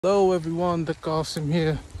Hello everyone, the Qasim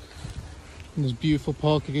here in this beautiful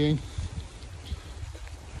park again.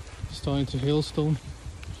 Starting to Hailstone.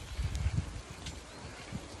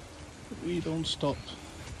 We don't stop.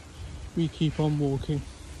 We keep on walking.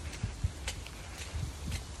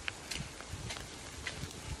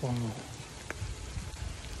 Wow.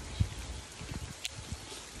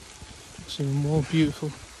 It's even more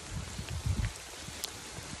beautiful.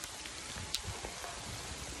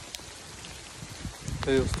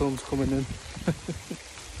 Hailstone's coming in.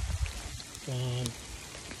 Wow.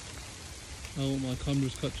 Oh, my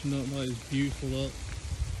camera's catching that. That is beautiful, that.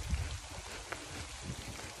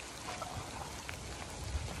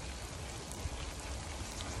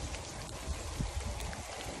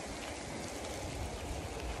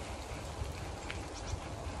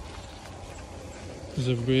 This is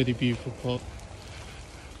a really beautiful park.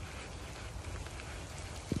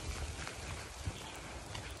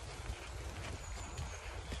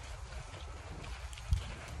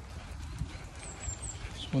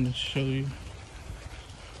 Just want to show you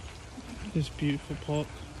this beautiful park,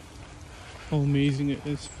 how amazing it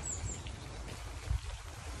is.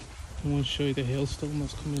 I want to show you the hailstone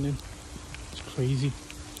that's coming in. It's crazy.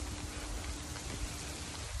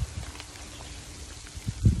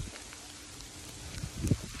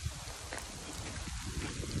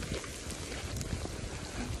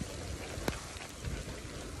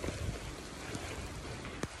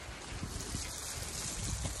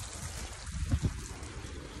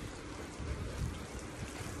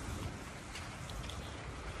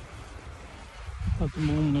 At the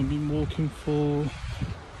moment I've been walking for, wow,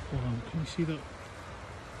 can you see that?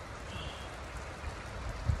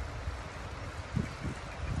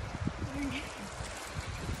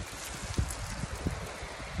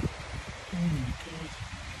 Oh my god,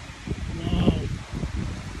 wow.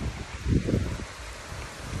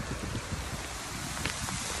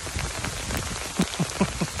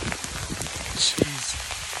 Jeez,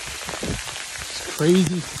 it's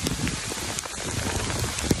crazy.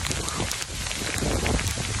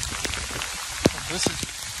 This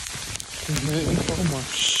is amazing. Oh my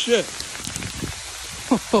shit.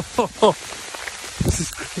 This is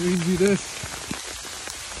crazy, this.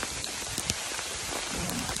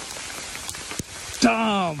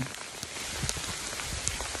 Damn.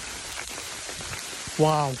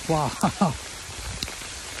 Wow, wow.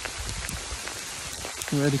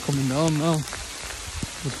 Already coming down now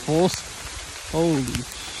with force. Holy.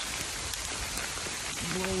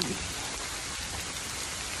 Whoa.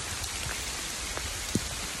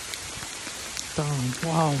 Damn,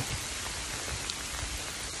 wow.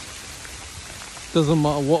 Doesn't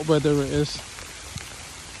matter what weather it is.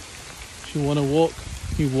 If you want to walk,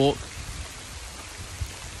 you walk.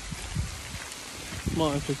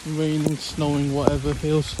 Matter if it's raining, snowing, whatever,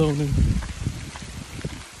 hailstoning.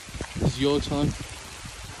 It's your time.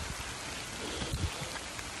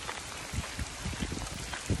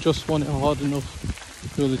 Just want it hard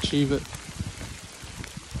enough, you'll achieve it.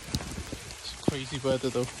 It's crazy weather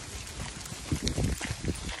though.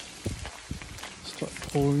 Start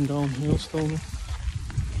pouring down hailstone.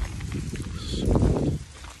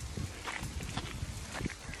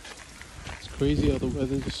 It's crazy how the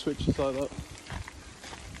weather just switches like that.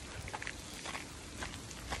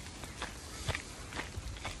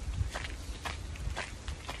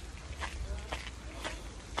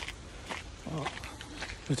 Oh,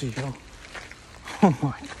 bloody hell. Oh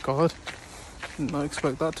my god. Did not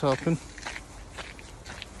expect that to happen.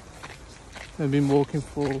 I've been walking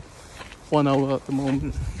for 1 hour at the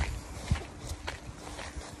moment.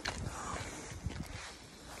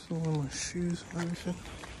 So all my shoes and everything.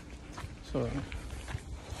 Sorry.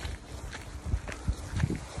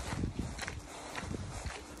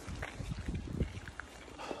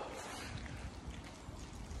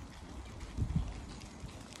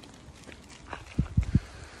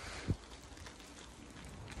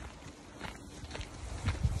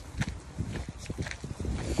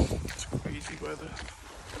 It's crazy weather.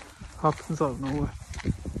 Happens out of nowhere.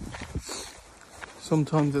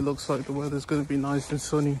 Sometimes it looks like the weather's going to be nice and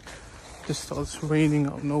sunny. It just starts raining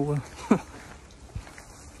out of nowhere.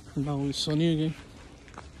 And now it's sunny again.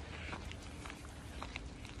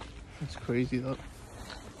 That's crazy, that.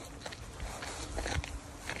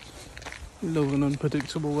 Love an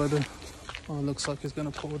unpredictable weather. Oh, it looks like it's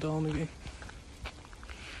going to pour down again.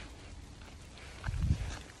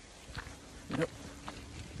 Yep.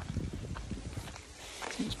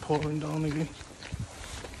 It's pouring down again.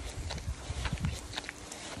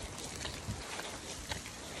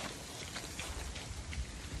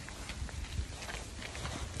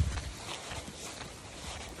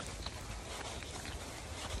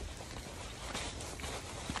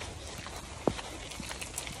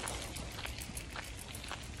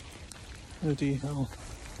 Bloody hell.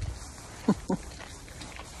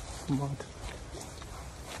 Mad.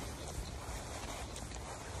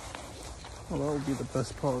 Well, that will be the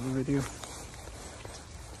best part of the video.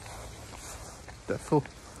 Defo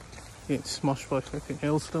getting smashed by fucking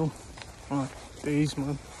hailstone. My days,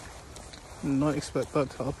 man. Did not expect that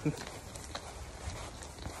to happen.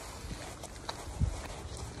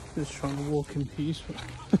 Just trying to walk in peace.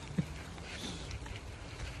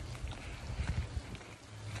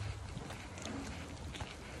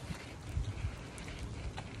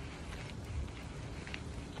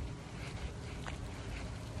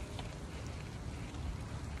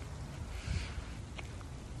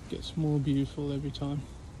 Gets more beautiful every time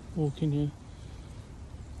walking here.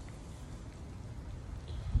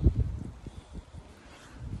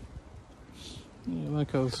 Yeah,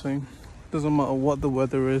 like I was saying, doesn't matter what the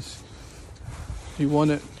weather is. If you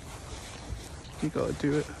want it, you gotta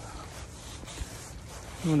do it.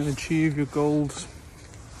 You want to achieve your goals,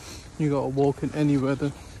 you gotta walk in any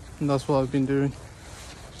weather, and that's what I've been doing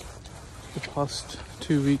the past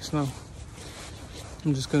 2 weeks now.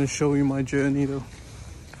 I'm just gonna show you my journey though.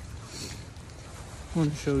 I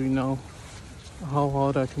want to show you now how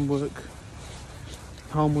hard I can work,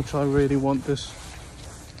 how much I really want this.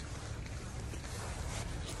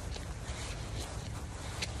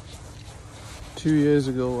 Two years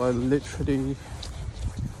ago, I literally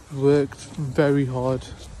worked very hard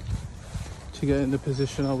to get in the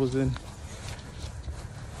position I was in.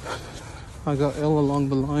 I got ill along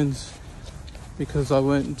the lines because I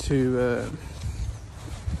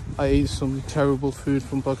ate some terrible food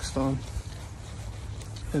from Pakistan.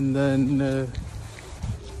 And then,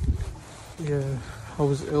 yeah, I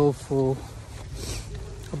was ill for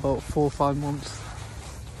about 4 or 5 months.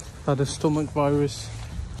 Had a stomach virus,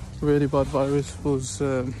 really bad virus, was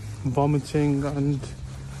vomiting and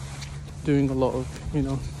doing a lot of,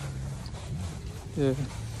 yeah.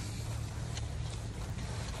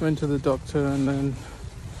 Went to the doctor and then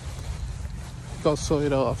got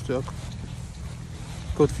sorted out after a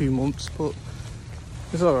good few months, but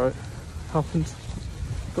it's alright, happens.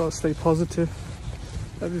 Gotta stay positive.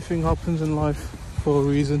 Everything happens in life for a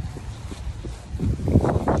reason.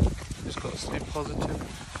 Just gotta stay positive.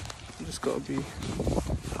 Just gotta be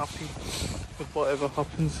happy with whatever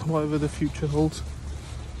happens, whatever the future holds.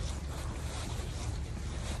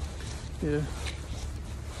 Yeah.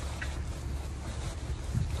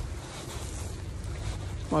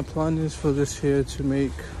 My plan is for this year to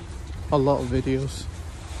make a lot of videos,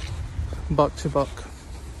 back to back.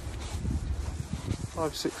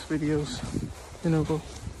 5-6 videos in a row,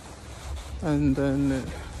 and then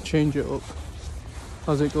change it up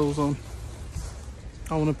as it goes on.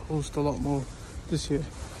 I want to post a lot more this year.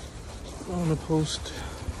 I want to post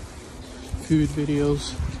food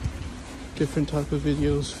videos, different type of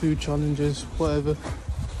videos, food challenges, whatever.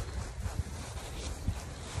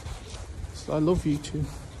 So I love YouTube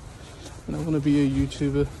and I want to be a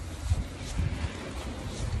YouTuber.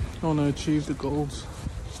 I want to achieve the goals.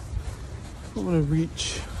 I want to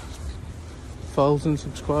reach 1,000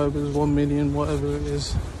 subscribers, 1 million, whatever it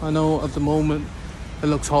is. I know at the moment it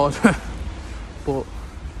looks hard, but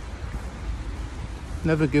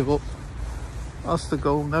never give up. That's the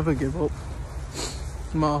goal, never give up.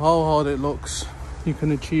 No matter how hard it looks, you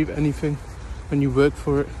can achieve anything when you work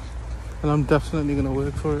for it. And I'm definitely going to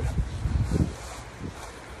work for it.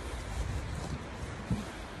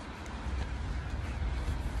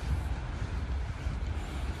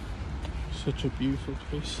 Such a beautiful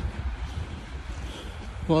place.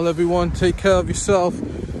 Well, everyone, take care of yourself.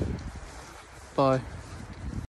 Bye.